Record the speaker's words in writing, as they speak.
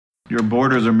Your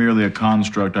borders are merely a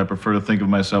construct. I prefer to think of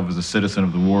myself as a citizen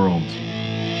of the world.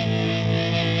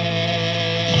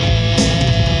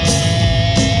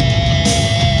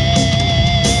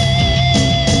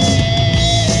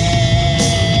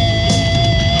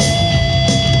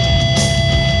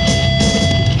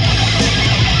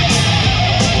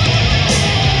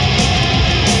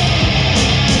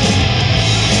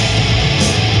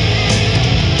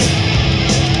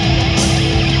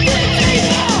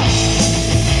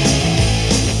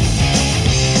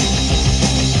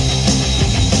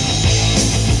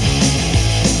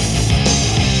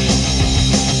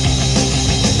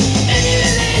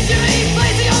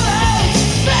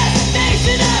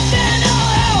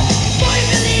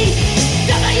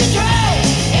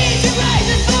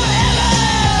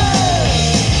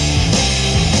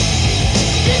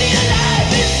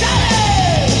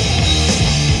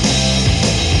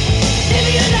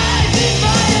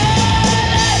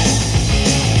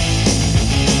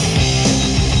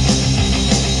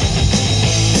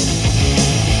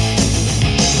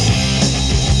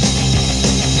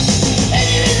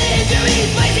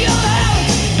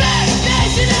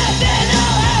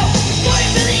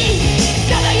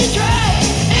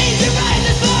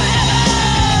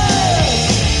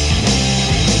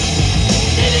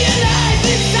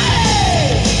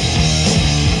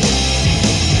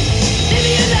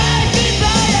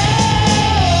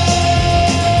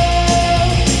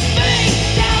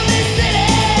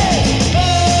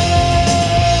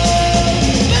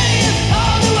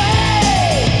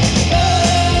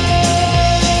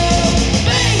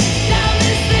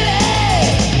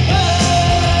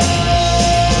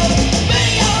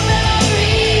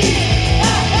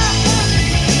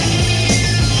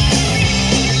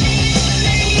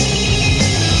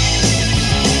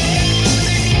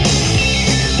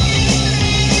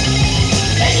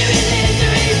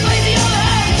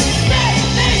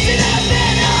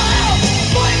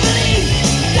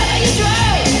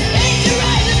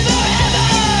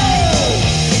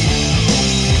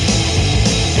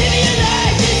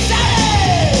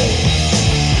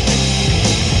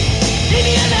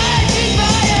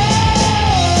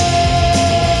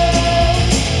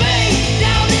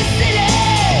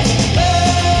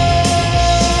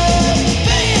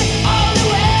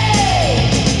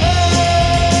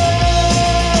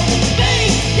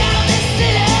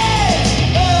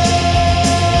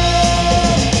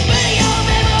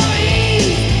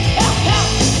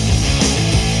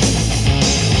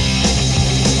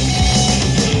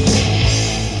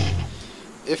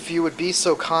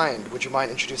 So kind, would you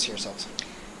mind introducing yourselves?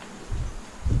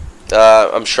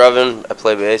 I'm Shravan, I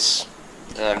play bass.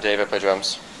 And I'm Dave, I play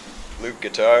drums. Luke,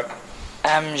 guitar.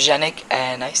 I'm Janik,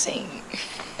 and I sing.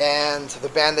 And the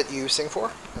band that you sing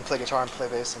for, and play guitar and play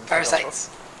bass? And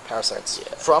Parasytes. Parasytes.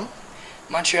 Yeah. From?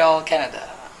 Montreal, Canada.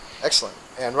 Excellent.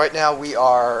 And right now we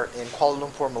are in Kuala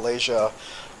Lumpur, Malaysia,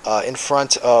 in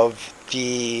front of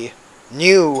the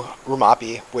new Rumah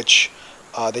Api, which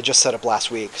they just set up last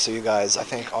week. So you guys, I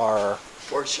think, are...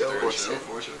 Fourth show.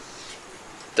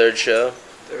 Third show.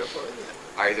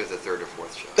 Either the third or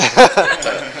fourth show.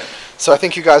 So I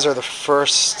think you guys are the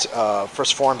first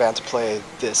foreign band to play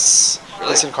this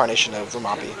incarnation of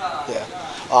Rumah Api.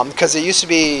 Yeah, because it used to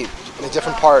be in a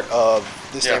different part of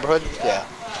this neighborhood. Yeah.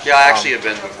 Yeah, I actually have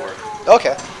been before.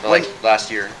 Okay. Like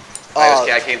last year.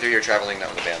 I came through here traveling, not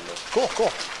with a band. But.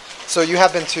 Cool. So you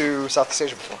have been to Southeast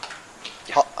Asia before?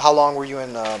 Yeah. How long were you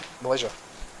in Malaysia?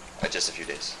 Just a few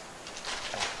days.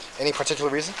 Any particular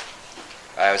reason?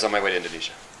 I was on my way to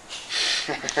Indonesia.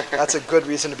 That's a good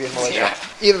reason to be in Malaysia. Yeah.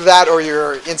 Either that or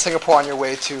you're in Singapore on your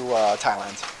way to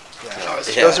Thailand.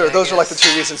 Yeah. Those are like the two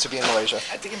reasons to be in Malaysia.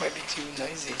 I think it might be too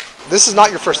noisy. This is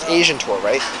not your first Asian tour,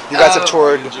 right? You guys have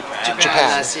toured Japan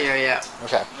last year, yeah.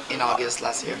 Okay. In August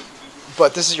last year.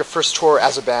 But this is your first tour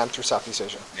as a band through Southeast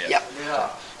Asia. Yep. Okay.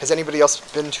 Has anybody else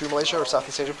been to Malaysia or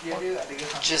Southeast Asia before?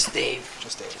 Just Dave.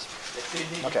 Just Dave.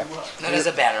 Okay. Not as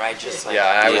a band, right? Just like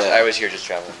I was here just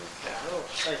traveling.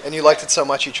 Yeah. And you liked it so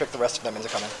much you tricked the rest of them into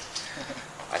coming.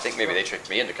 I think maybe they tricked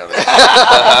me into coming.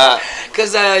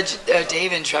 Because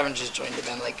Dave and Trevor just joined the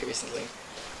band like recently,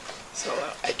 so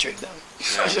I tricked them.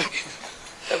 Yeah.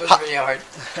 That was really hard.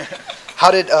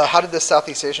 How did the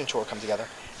Southeast Asian tour come together?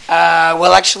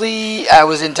 Well, actually, I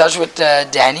was in touch with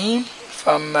Danny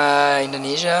from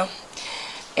Indonesia,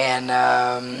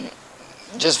 and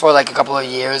just for like a couple of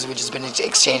years, we've just been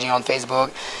exchanging on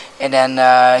Facebook, and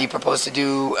then he proposed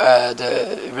to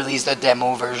release the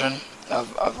demo version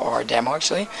of our demo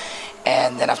actually,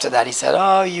 and then after that he said,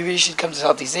 "Oh, you really should come to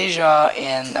Southeast Asia,"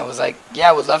 and I was like, "Yeah,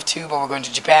 I would love to, but we're going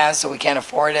to Japan, so we can't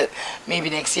afford it. Maybe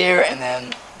next year." And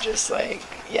then just like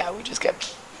we just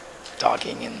kept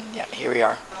talking, and here we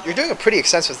are. you're doing a pretty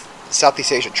extensive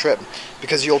Southeast Asia trip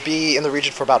because you'll be in the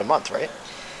region for about a month, right?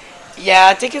 Yeah,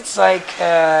 I think it's like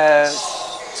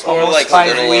It's more almost like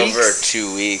 5 a little weeks. over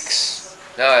 2 weeks.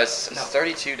 No, it's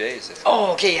 32 days. I think.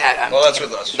 Oh, okay, yeah. Well, that's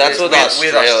with us. That's with With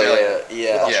Australia. Australia.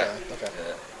 Yeah. Australia, okay.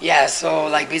 Yeah, so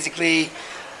like basically,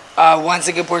 one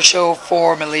Singapore show,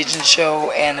 4 Malaysian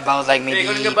show, and about like maybe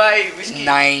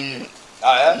 9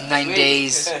 Oh, yeah? 9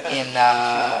 days in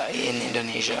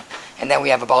Indonesia, and then we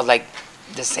have about like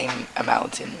the same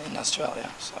amount in Australia.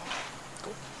 So,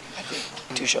 I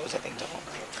think 2 shows. I think total.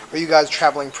 Are you guys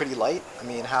traveling pretty light? I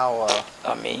mean, how?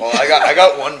 Not me. Well, I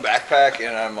got one backpack,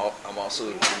 and I'm also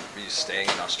going to be staying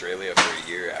in Australia for a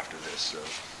year after this, so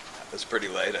that's pretty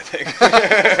light, I think.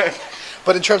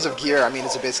 But in terms of gear, I mean,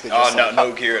 is it basically Oh, just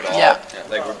no gear at all. Yeah.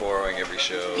 Like, we're borrowing every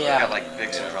show. Yeah. Got like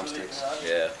picks and drumsticks.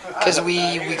 Yeah. Because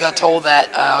we got told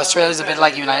that Australia is a bit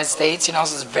like United States, you know,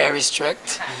 so it's very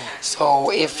strict. So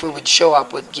if we would show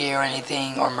up with gear or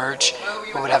anything or merch,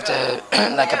 we would have to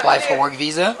like apply for work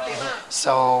visa.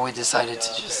 So we decided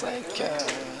to just like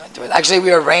not do it. Actually,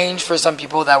 we arranged for some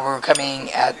people that were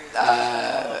coming at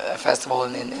a festival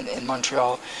in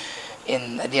Montreal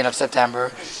at the end of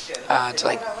September to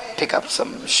like pick up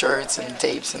some shirts and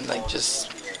tapes and like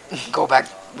just go back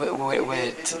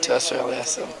with to Australia.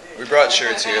 So We brought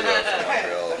shirts here, though, from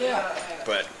Montreal. yeah.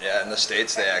 But, yeah, in the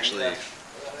States, they actually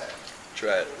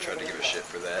tried to give a shit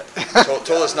for that.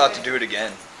 told us not to do it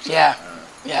again. Yeah,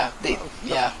 They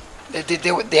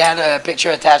had a picture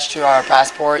attached to our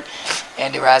passport,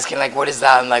 and they were asking like, "What is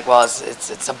that?" I'm like, "Well,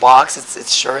 it's a box.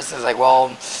 It's shirts." It's like,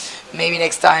 "Well, maybe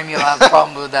next time you'll have a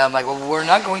problem with that." I'm like, "Well, we're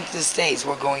not going to the States.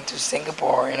 We're going to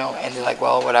Singapore, you know." And they're like,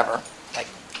 "Well, whatever. Like,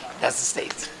 that's the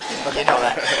States. You know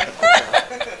that."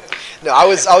 No, I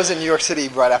was in New York City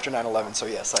right after 9/11, so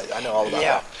yes, I know all about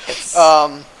Yeah, that. it's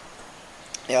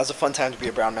Yeah, it was a fun time to be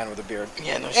a brown man with a beard.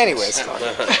 yeah. No. Anyways,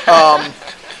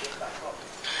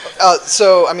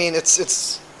 so I mean,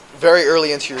 it's very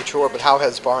early into your tour, but how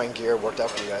has borrowing gear worked out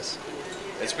for you guys?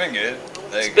 It's been good.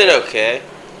 It's been okay.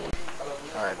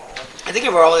 All right. I think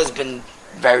overall it's been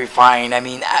very fine. I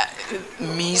mean,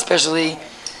 me especially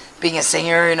being a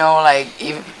singer, you know, like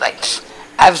even like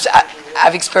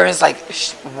I've experienced like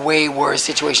way worse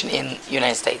situation in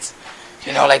United States.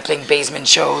 You know, like playing basement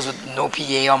shows with no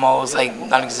PA almost, like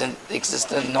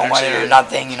non-existent, no money or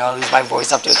nothing. You know, lose my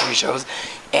voice after 3 shows.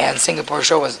 And Singapore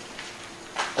show was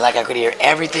like I could hear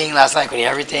everything. Last night I could hear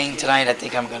everything. Tonight I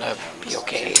think I'm gonna be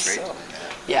okay. So,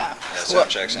 yeah. Sound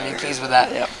checks I'm really out. pleased with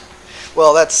that. Yeah.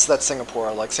 Well, that's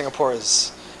Singapore. Like Singapore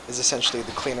is essentially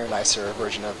the cleaner, nicer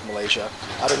version of Malaysia.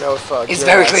 I don't know if It's gear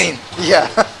very wise- clean. Yeah,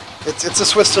 it's a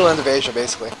Switzerland of Asia,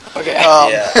 basically. Okay.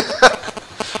 Yeah.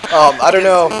 I don't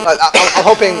know. I'm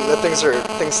hoping that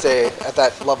things stay at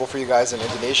that level for you guys in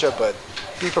Indonesia, but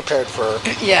be prepared for.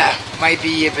 Yeah, might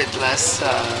be a bit less.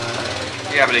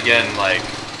 Yeah, but again, like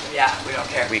Yeah, we don't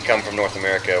care. we come from North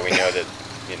America, we know that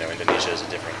Indonesia is a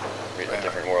different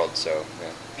world. So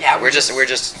Yeah, we're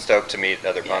just stoked to meet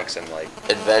other punks and like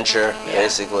Adventure,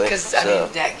 basically. Because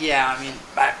I mean,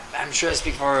 I'm sure I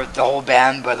speak for the whole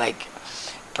band, but like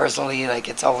personally, like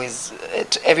it's always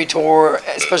every tour,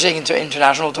 especially into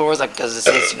international tours, like because the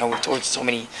States, we toured so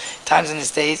many times in the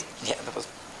States. Yeah, that was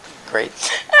great.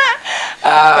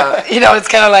 It's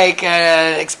kind of like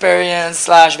experience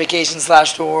 / vacation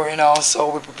 / tour,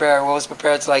 so we're always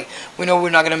prepared to like, we know we're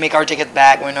not going to make our ticket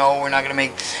back, we know we're not going to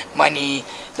make money.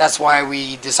 That's why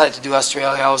we decided to do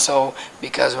Australia also,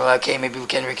 because we're like, okay, maybe we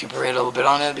can recuperate a little bit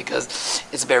on it because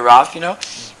it's a bit rough, We're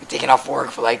taking off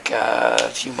work for like a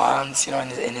few months,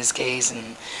 in this case,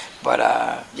 but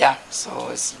so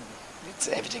it's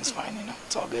everything's fine,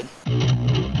 it's all good.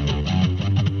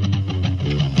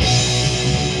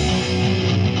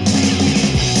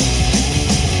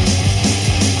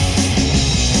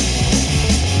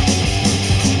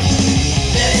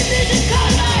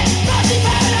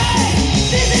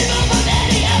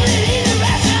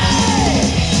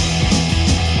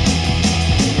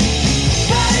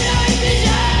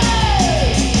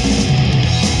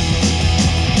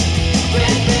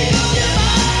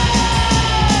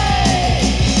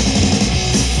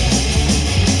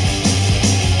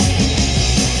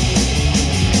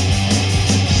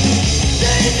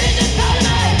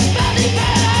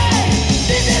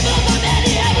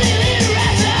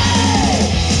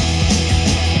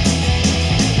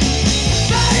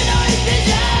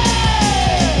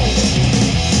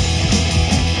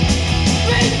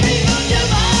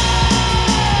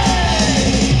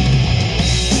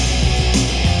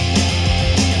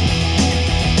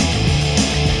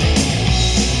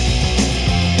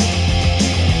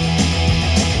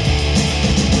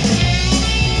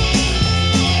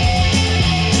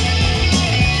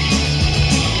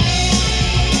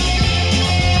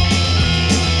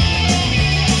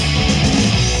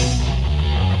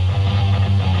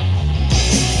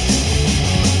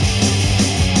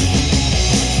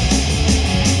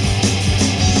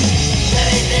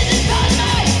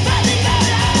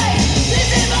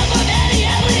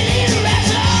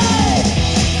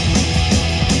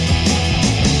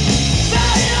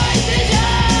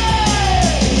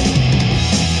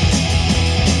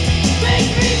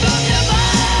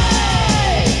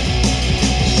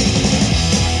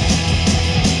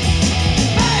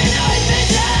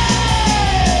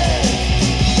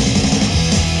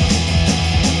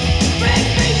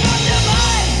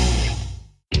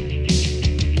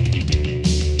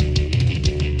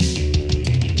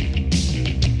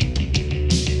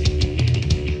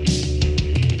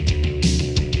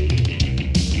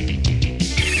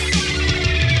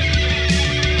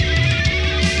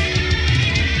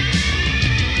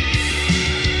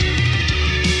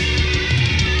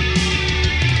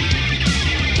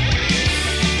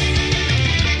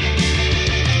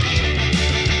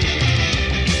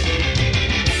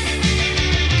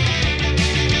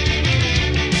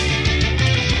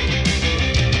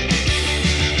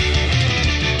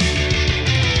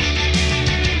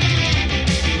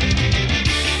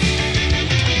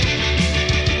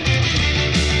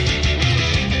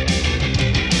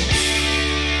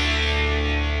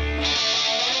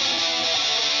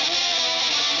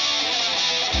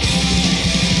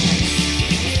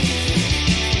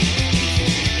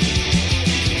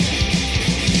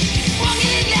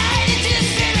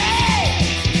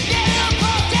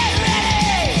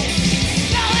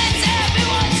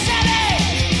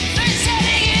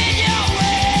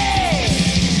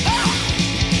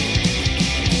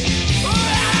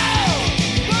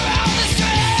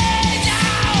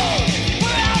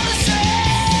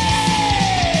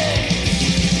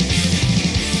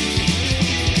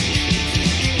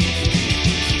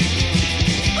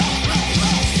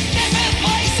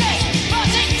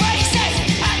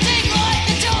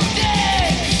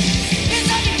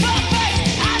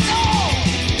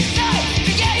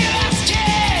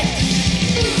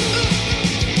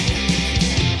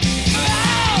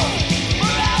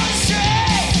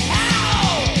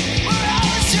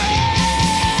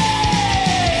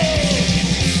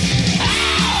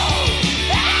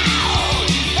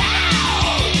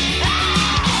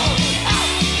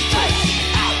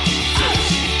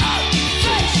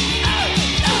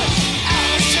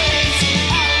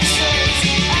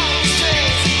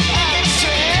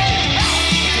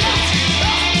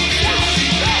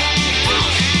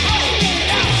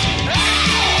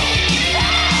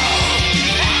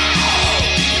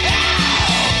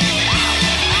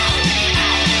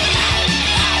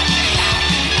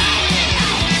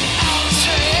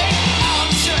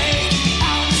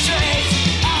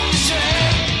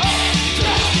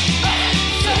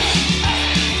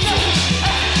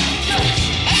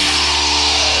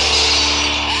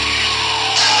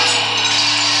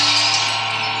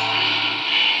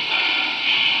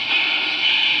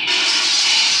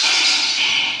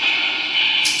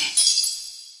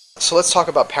 So let's talk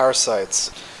about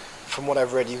Parasytes. From what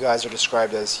I've read, you guys are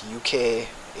described as UK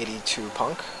 82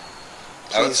 punk.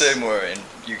 I would Please- say more in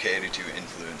UK 82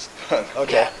 influenced punk.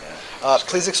 Okay. Yeah.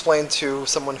 Please explain to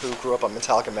someone who grew up on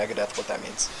Metallica Megadeth what that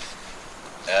means.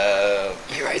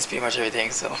 He writes pretty much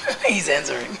everything, so he's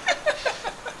answering.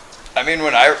 I mean,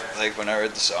 when I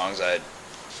read the songs, I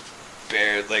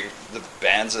like the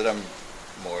bands that I'm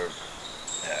more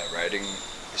writing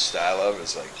the style of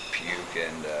is like Puke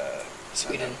and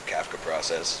Sweden. Kafka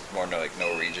Process, more like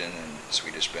Norwegian and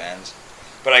Swedish bands.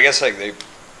 But I guess like they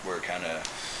were kind of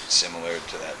similar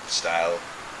to that style.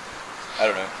 I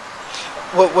don't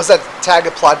know. Was that tag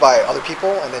applied by other people,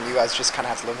 and then you guys just kind of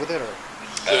have to live with it,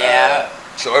 or? Yeah.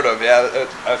 Sort of, yeah.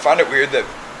 I find it weird that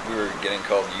we were getting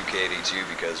called UK82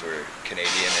 because we're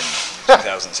Canadian in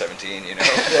 2017, you know?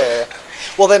 Yeah.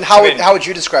 Well, then how I mean- how would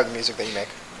you describe the music that you make?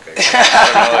 Okay.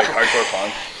 I don't know, like hardcore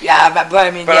punk. Yeah, but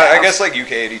I mean, But yeah, I guess like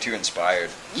UK82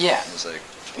 inspired. yeah, It was like,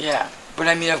 yeah. But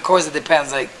I mean, of course, it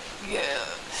depends. Like,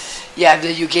 yeah, the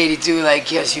UK82,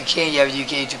 like, yes, you can. You have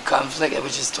UK82 conflict,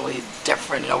 which is totally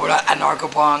different. You know, we're not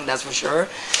anarcho-punk, that's for sure.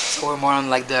 So we're more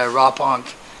on like the raw punk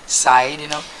side, you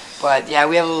know. But yeah,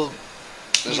 we have a little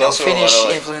there's you know, also Finnish a lot of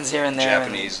like influence here and there.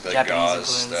 Japanese, and like Japanese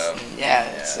gauze influence. stuff. And yeah,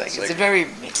 it's like it's a very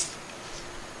mixed.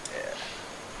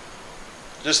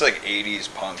 just like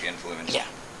 80s punk influenced Yeah.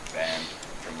 band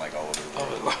from like all over the All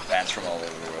over world. the world. Bands from all over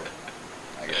the world,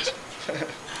 I guess.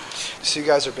 So you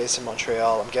guys are based in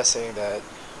Montreal. I'm guessing that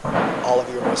all of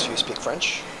you or most of you speak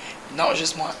French. No,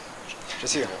 just more.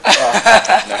 Just you. No,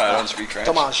 I don't speak French.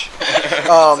 Dommage.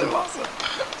 Awesome.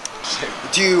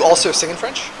 Do you also sing in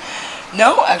French?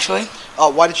 No, actually.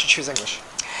 Why did you choose English?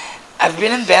 I've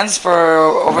been in bands for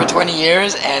over 20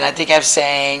 years, and I think I've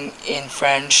sang in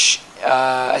French.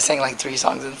 I sang like 3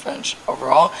 songs in French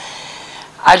overall.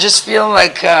 I just feel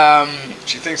like,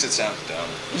 She thinks it sounds dumb.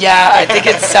 yeah, I think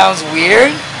it sounds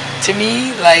weird to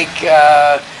me. Like,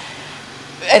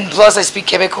 and plus I speak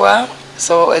Québécois,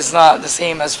 so it's not the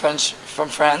same as French from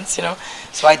France, you know.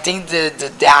 So I think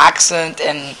the accent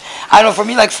and I don't know. For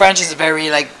me, like French is a very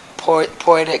like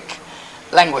poetic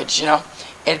language, you know.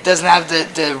 It doesn't have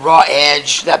the raw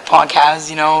edge that punk has,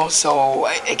 you know. So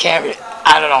it can't.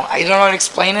 I don't know. I don't know how to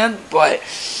explain it, but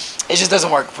it just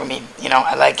doesn't work for me, you know.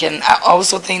 I like, and I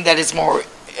also think that it's more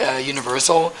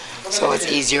universal, so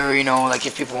it's easier, you know. Like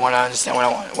if people want to understand what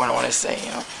I want to say,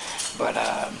 you know. But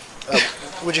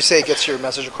Would you say it gets your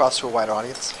message across to a wider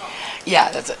audience? yeah,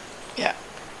 that's it. Yeah,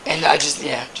 and I just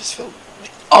feel.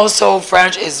 Also,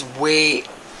 French is way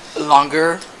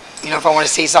longer. You know, if I want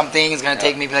to say something, it's gonna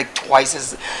take maybe like twice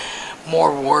as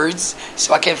more words,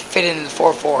 so I can fit it in the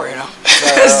 4/4. You know,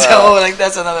 so like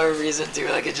that's another reason too.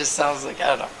 Like it just sounds like I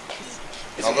don't know.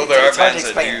 Although there are it's hard to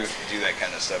bands that explain. do that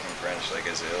kind of stuff in French, like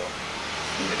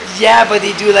Azil. Yeah, but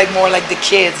they do like more like the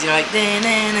kids. You know, like nah,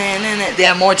 nah, nah, nah, nah. They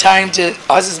have more time to.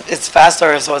 Us, it's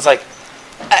faster, so it's like,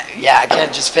 yeah, I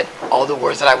can't just fit all the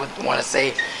words that I would want to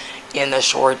say in a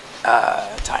short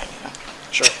time. You know.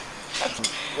 Sure.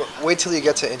 Wait till you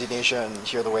get to Indonesia and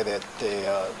hear the way that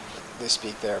they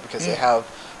speak there, because they have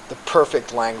the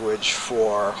perfect language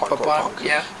for hardcore punk, punk.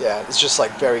 yeah. Yeah, it's just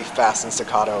like very fast and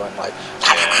staccato and like.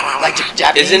 Like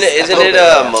Japanese. Isn't it little bit,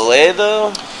 yeah. Malay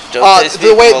though? Don't they The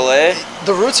speak way Malay?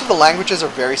 the roots of the languages are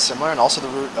very similar, and also the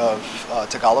root of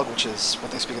Tagalog, which is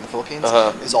what they speak in the Philippines,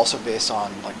 Uh-huh. is also based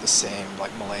on like the same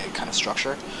like Malay kind of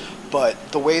structure. But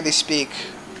the way they speak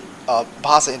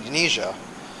Bahasa Indonesia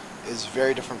is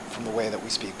very different from the way that we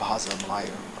speak Bahasa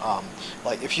Melayu.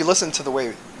 Like if you listen to the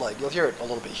way, like you'll hear it a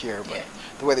little bit here, but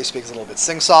the way they speak is a little bit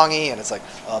sing-songy, and it's like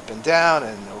up and down,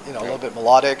 and you know a little bit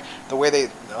melodic. The way they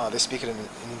speak it in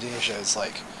Indonesia is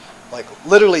like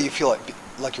literally you feel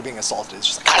like you're being assaulted. It's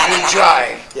just like Cut and dry.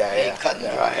 Yeah, yeah, Cut and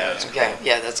yeah. dry. Yeah, it's Okay.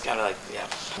 Yeah, that's kind of like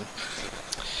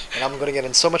and I'm gonna get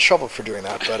in so much trouble for doing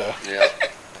that. But Yeah.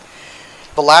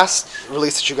 the last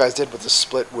release that you guys did was a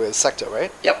split with Secta,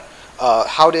 right? Yep.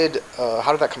 How did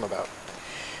that come about?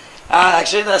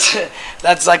 Actually,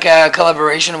 that's like a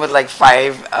collaboration with like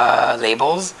 5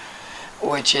 labels,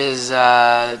 which is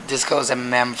Disco's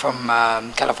MM from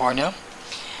California,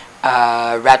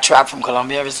 Rat Trap from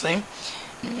Colombia, obviously,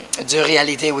 De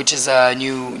Réalité, which is a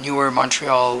newer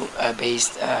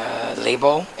Montreal-based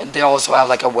label, and they also have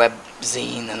like a web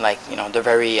zine, and like you know they're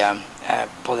very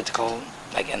political,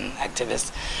 like and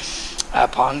activist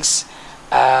punks.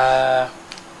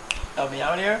 Help me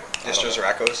out here. It's just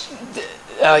Rakos.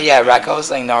 Yeah, Rakos,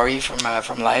 like Nori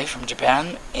from Life from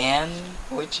Japan, and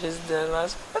which is the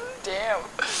last one? Damn,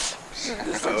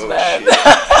 this looks Oh, bad.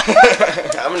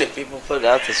 How many people put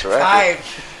out this record? 5.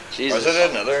 Was Jesus.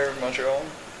 it another Montreal one?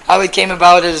 how it came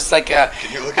about is like Can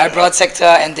you look I it brought up? Secta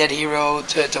and Dead Hero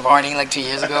to Varning like 2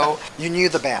 years ago. You knew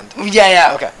the band.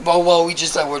 Yeah. Okay. Well, we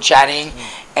just were chatting,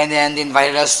 and then they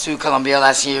invited us to Colombia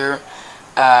last year,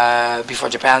 before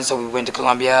Japan. So we went to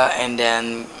Colombia, and then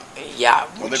yeah.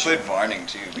 Well, they played Varning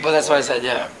too. Well, that's what I before. said.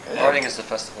 Yeah. Varning is the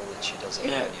festival that she does.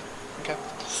 Yeah. Okay.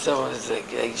 So it's like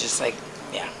just like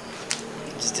yeah,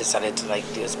 just decided to like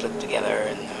do a split together,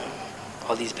 and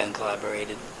all these bands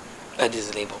collaborated.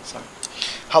 This label. Sorry.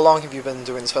 How long have you been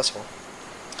doing this festival?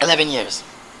 11 years.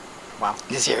 Wow.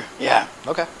 This year. Yeah.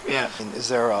 Okay. Yeah. And is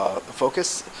there a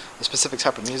focus, a specific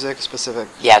type of music, a specific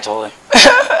Yeah. Totally.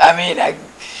 I mean,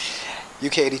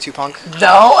 UK 82 punk?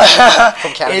 no.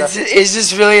 From Canada? It's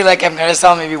just really like I'm gonna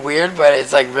sound maybe weird, but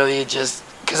it's like really just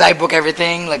because I book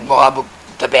everything. Like, well, I book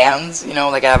the bands. You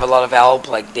know, like I have a lot of help.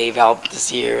 Like Dave helped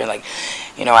this year, and like,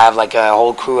 you know, I have like a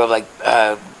whole crew of like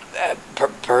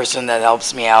person that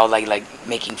helps me out, like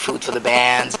making food for the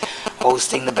bands,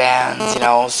 hosting the bands. You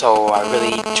know, so I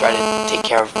really try to take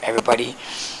care of everybody.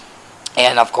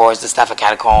 And of course the staff at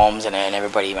Catacombs and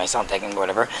everybody, my sound tech and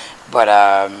whatever. But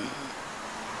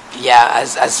yeah,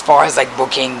 as far as like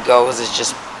booking goes, it's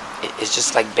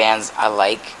just like bands I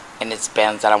like, and it's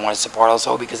bands that I want to support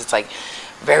also, because it's like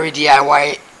very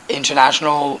DIY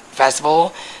international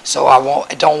festival. So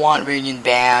I don't want reunion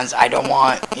bands. I don't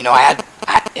want, you know,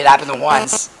 it happened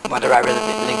once when I read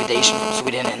the liquidation from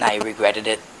Sweden, and I regretted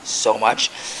it so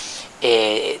much.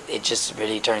 It just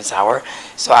really turned sour.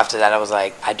 So after that, I was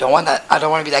like, I don't want that. I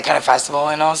don't want to be that kind of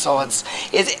festival, you know. So it's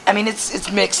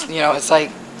mixed, you know. It's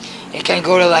like it can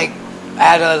go to like, I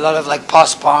had a lot of like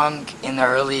post punk in the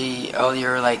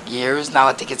earlier like years. Now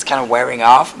I think it's kind of wearing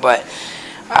off, but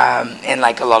and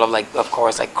like a lot of like, of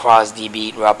course, like cross D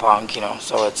beat, raw punk, you know.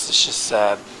 So it's just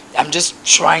I'm just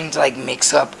trying to like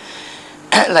mix up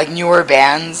like newer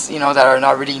bands, you know, that are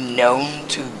not really known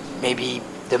to maybe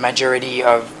the majority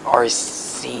of our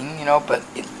scene, you know. But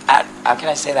how can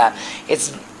I say that?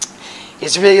 It's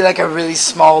really like a really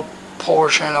small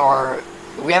portion, or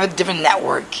we have a different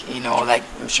network, you know. Like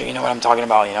I'm sure you know what I'm talking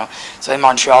about, you know. So in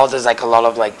Montreal, there's like a lot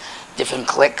of like different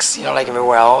cliques, you know, like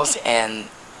everywhere else, and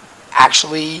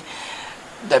actually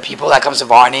the people that comes to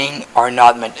Varning are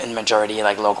not in majority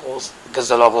like locals, because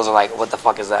the locals are like, what the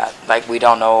fuck is that? Like, we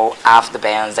don't know half the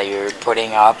bands that you're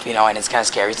putting up, you know, and it's kind of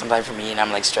scary sometimes for me, and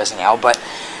I'm like stressing out. But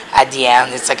at the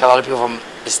end, it's like a lot of people from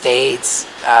the States,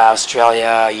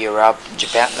 Australia, Europe,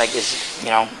 Japan. Like, it's, you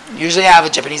know, usually I have a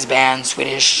Japanese band,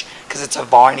 Swedish, because it's a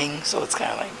Varning, so it's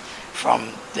kind of like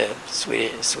from the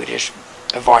Swedish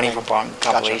Varning from Punk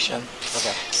compilation. Gotcha.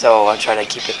 Okay. So I try to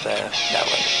keep it that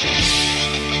way.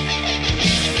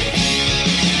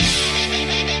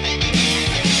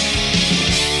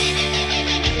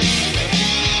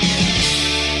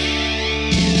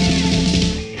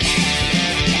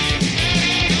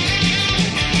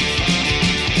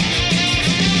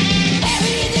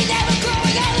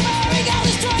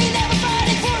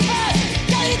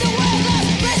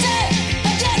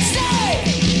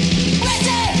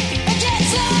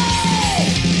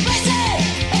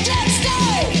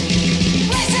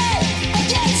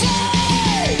 Against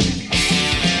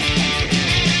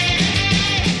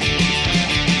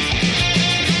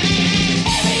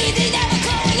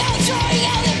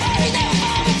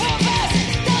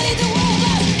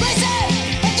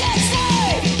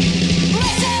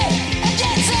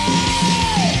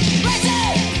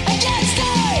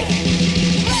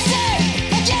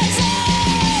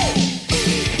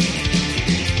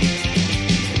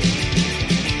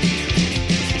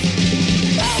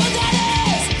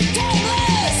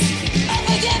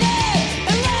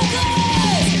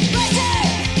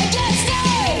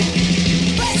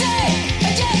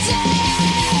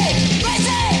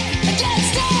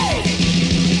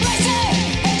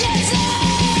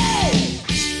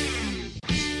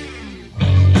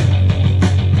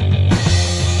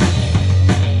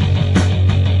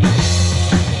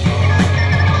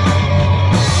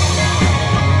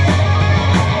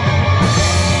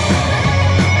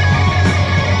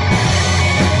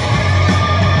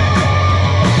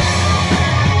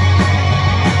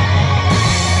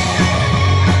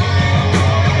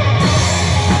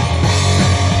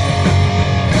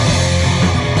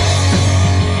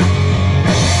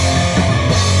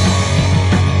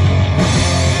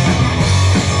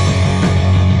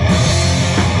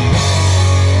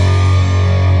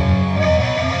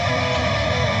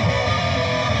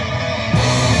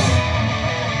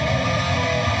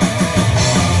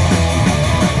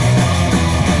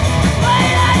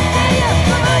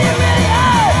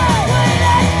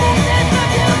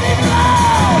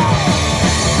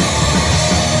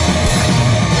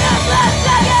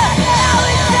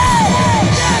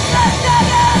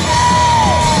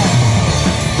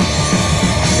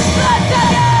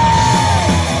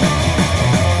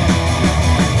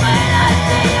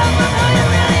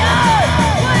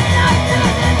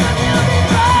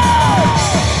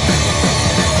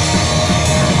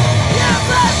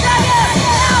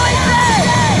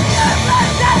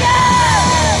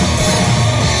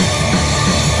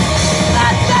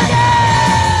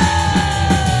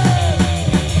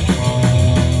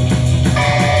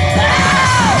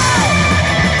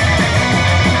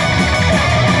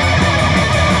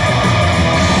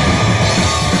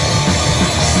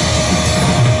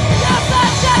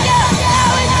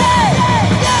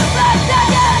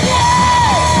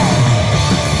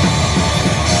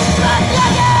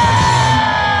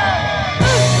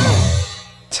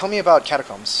tell me about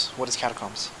Catacombes. What is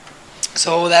Catacombes?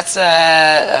 So that's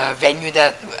a venue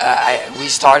that we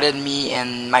started, me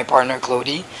and my partner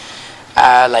Clody,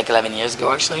 like 11 years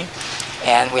ago actually,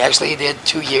 and we actually did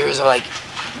 2 years of like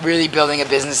really building a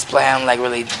business plan, like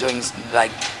really doing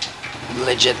like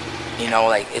legit, you know,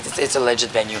 like it's a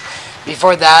legit venue.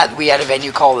 Before that, we had a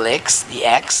venue called Licks, the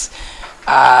X,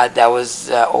 that was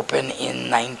open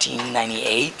in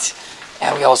 1998,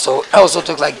 and we also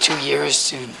took like 2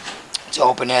 years to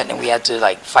open it, and we had to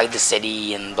like fight the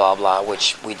city and blah blah,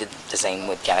 which we did the same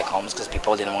with Catacombes because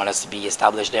people didn't want us to be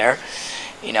established there.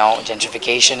 You know,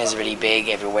 gentrification is really big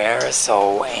everywhere.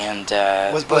 So and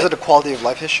was it a quality of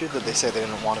life issue that they say they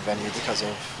didn't want a venue because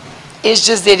of? It's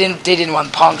just they didn't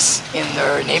want punks in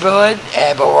their neighborhood,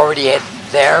 but we're already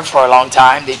there for a long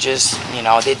time. They just, you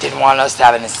know, they didn't want us to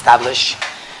have an established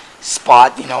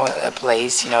spot, you know, a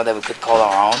place, you know, that we could call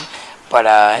our own. But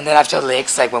and then after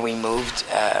Licks, like when we moved,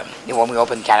 when we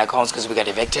opened Catacombes, because we got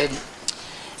evicted,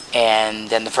 and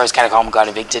then the first Catacomb got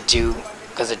evicted too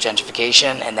because of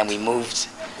gentrification, and then we moved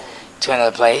to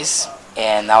another place,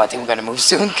 and now I think we're gonna move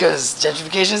soon because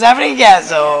gentrification is happening again.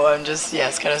 So I'm just, yeah,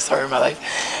 it's kind of a story of my life.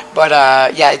 But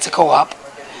yeah, it's a co-op.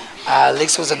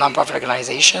 Licks was a non-profit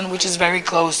organization, which is very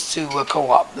close to a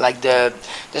co-op. Like the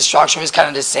structure is kind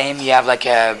of the same. You have like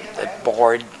a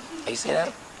board. How you say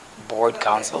that? Board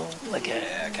council, like a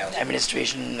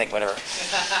administration, like whatever,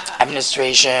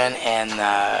 administration, and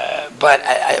but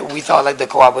we thought like the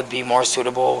co-op would be more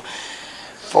suitable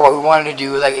for what we wanted to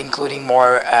do, like including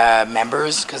more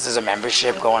members, because there's a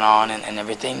membership going on and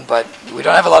everything, but we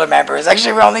don't have a lot of members.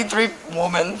 Actually, we're only 3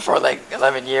 women for like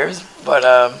 11 years, but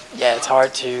yeah, it's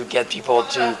hard to get people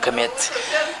to commit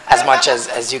as much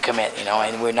as you commit, you know,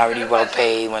 and we're not really well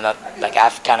paid, we're not like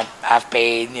half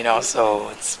paid, you know, so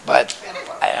it's, but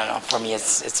I don't know, for me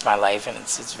it's my life, and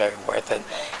it's very worth it,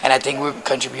 and I think we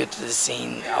contribute to the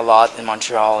scene a lot in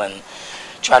Montreal, and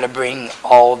try to bring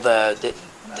all the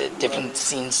different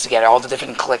scenes together, all the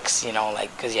different cliques, you know,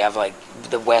 like, because you have like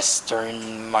the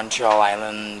Western Montreal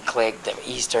Island clique, the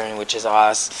Eastern, which is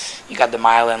us, you got the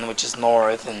Milan, which is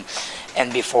North,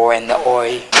 and before, and the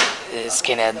Oi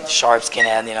skinhead, sharp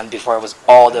skinhead, you know, before it was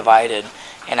all divided,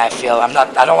 and I feel,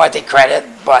 I don't want to take credit,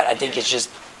 but I think it just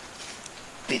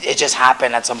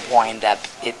happened at some point that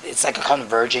it's like a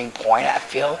converging point, I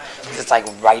feel, because it's like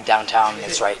right downtown,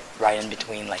 it's right in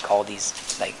between like all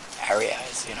these like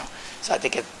areas, you know. So I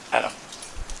think I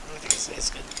think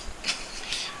it's good.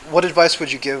 What advice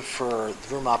would you give for the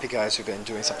Rumah Api guys who've been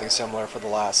doing something similar for the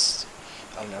last,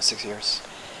 I don't know, 6 years?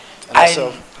 And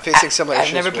also facing similar issues.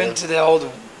 I've never been to the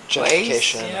old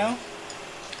place, gentrification. you know.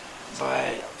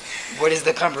 But what is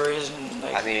the conversion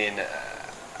like? I mean,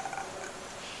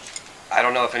 I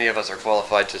don't know if any of us are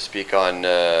qualified to speak on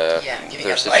the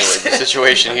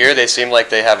situation here. They seem like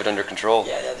they have it under control.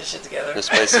 Yeah, they have their shit together. This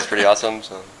place is pretty awesome.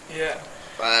 So. Yeah.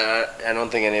 I don't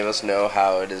think any of us know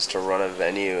how it is to run a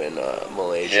venue in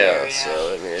Malaysia. Yeah.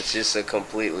 So I mean, it's just a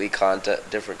completely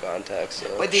different context.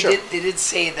 So. But they did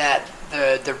say that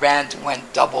the rent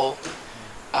went double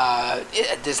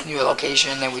at this new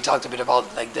location, and we talked a bit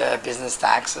about like the business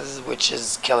taxes, which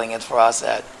is killing it for us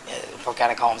for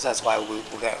Catacombes. That's why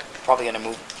we're probably gonna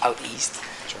move out east,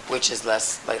 which is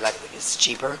less like it's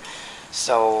cheaper.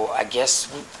 So I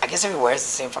guess everywhere is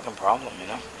the same fucking problem, you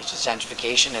know. It's just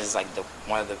gentrification is like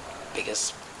one of the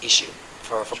biggest issue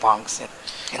for punks and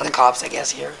the cops, I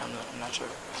guess, here. I'm not sure.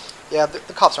 Yeah, the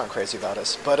cops aren't crazy about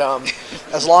us, but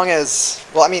as long as,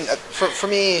 well, I mean, for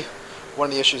me, one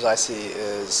of the issues I see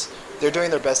is they're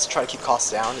doing their best to try to keep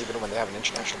costs down, even when they have an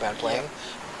international band playing.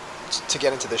 Yeah. To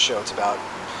get into this show, it's about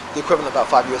the equivalent of about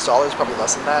 $5 US, probably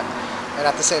less than that. And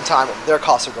at the same time, their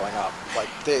costs are going up. Like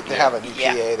they have a new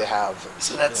PA, they have.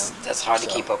 So that's hard to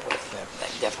keep up with. Yeah.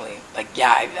 Like definitely, like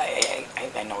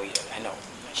I know what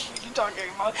you're talking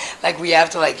about. Like we have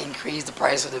to like increase the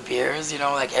price of the beers, you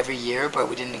know, like every year, but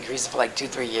we didn't increase it for like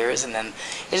 2-3 years, and then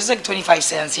it's just like 25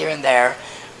 cents here and there.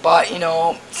 But you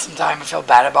know, sometimes I feel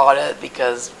bad about it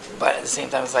but at the same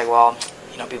time, it's like, well,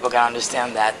 you know, people gotta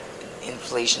understand that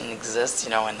inflation exists, you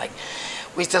know, and like.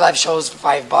 We still have shows for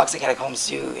 $5 at Catacombes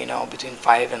too, you know, between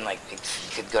 5 and like it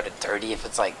could go to 30 if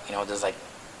it's like, you know, there's like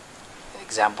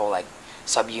example like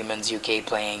Subhumans UK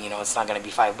playing, you know, it's not gonna be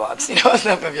 $5, you know,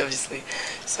 obviously.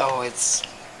 So it's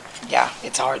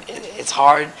hard. It's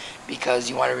hard because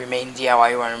you want to remain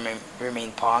DIY, you want to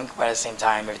remain punk, but at the same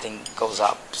time everything goes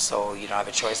up, so you don't have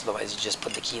a choice. Otherwise, you just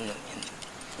put the key in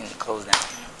the close down.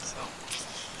 You know,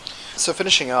 so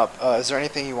finishing up, is there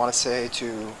anything you want to say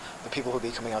to the people who will be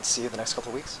coming out to see you the next couple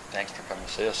of weeks? Thanks for coming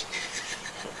to see us.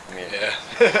 I mean,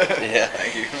 yeah,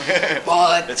 thank you.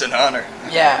 Well, it's an honor.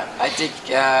 Yeah, I think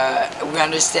we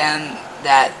understand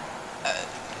that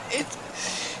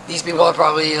these people are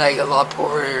probably like a lot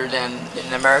poorer than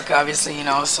in America, obviously, you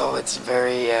know. So it's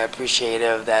very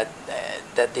appreciative that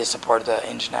they support the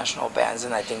international bands,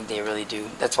 and I think they really do.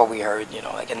 That's what we heard, you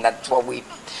know, like, and that's what we've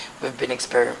been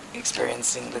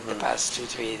experiencing the past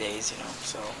 2-3 days, you know.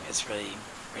 So it's really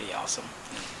awesome.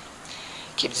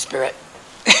 Keep the spirit.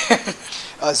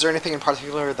 Is there anything in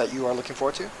particular that you are looking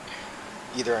forward to,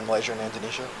 either in Malaysia and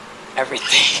Indonesia?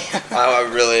 Everything. I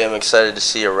really am excited to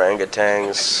see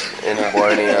orangutans in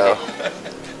Borneo.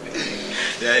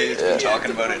 Yeah, he's been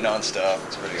talking about it nonstop.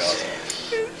 It's pretty awesome.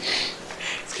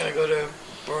 It's gonna go to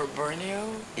Borneo.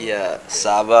 Yeah,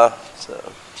 Sabah. So.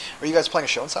 Are you guys playing a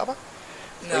show in Sabah?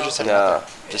 No, Or you just hanging out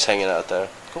there? Just hanging out there.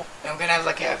 Cool. I'm gonna have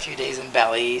like a few days in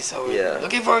Bali, so we're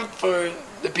looking for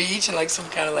the beach and like some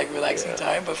kind of like relaxing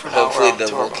time. But for now, hopefully we're the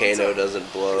volcano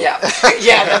doesn't blow. Yeah,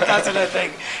 that's what I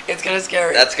think. It's gonna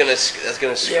scare. That's gonna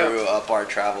screw up our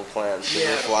travel plans.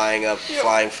 We're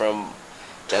flying from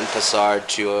Denpasar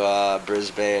to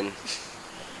Brisbane,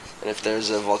 and if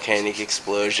there's a volcanic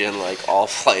explosion, like all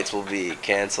flights will be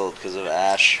canceled because of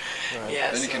ash. Right.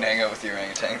 Yeah, Then you can hang out with the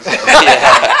orangutans.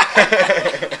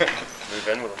 Move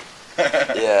in with them.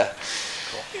 Yeah.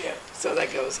 Yeah, so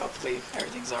that goes. Hopefully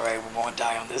everything's all right. We won't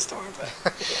die on this tour, but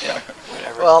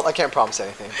whatever. Well, I can't promise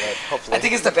anything, but hopefully. I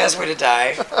think it's the best way to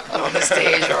die, on the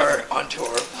stage or on tour,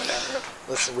 whatever.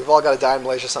 Listen, we've all got to die in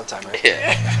Malaysia sometime, right?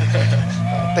 Yeah.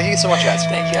 Thank you so much, guys.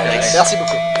 Thank you, Alex. Merci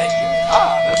beaucoup. Thank you.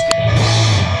 Ah, that's good.